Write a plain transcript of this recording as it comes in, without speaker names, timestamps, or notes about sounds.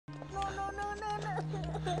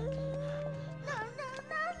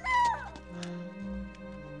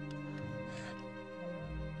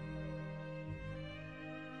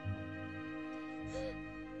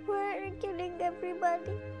Why are you killing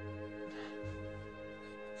everybody?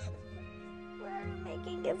 Why are you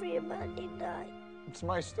making everybody die? It's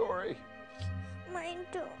my story. Mine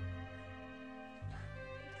too.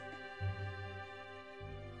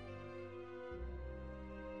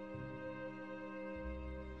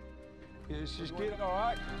 It's just getting all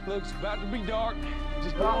right. Looks about to be dark.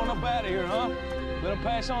 Just get on up out of here, huh? Let them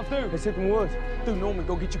pass on through. Let's hit the woods. Through Norman,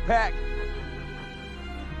 go get your pack.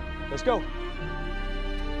 Let's go.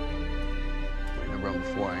 I run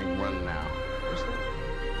before, I ain't running now.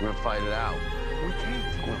 We're gonna fight it out. We can't.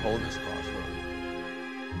 I'm gonna hold this crossroad.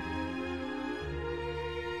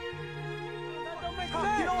 That don't make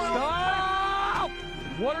sense. Stop!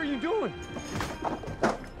 What are you doing?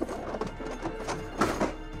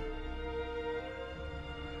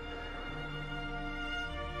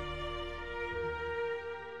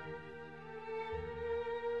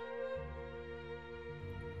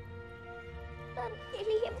 Don't kill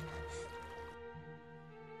him.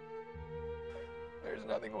 There's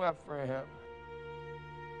nothing left for him.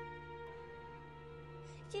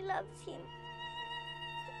 She loves him.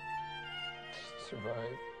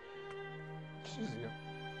 Survive. She's you.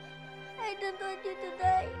 I don't want you to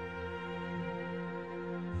die.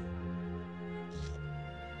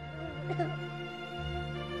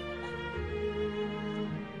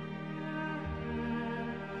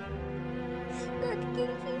 Don't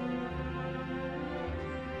kill him.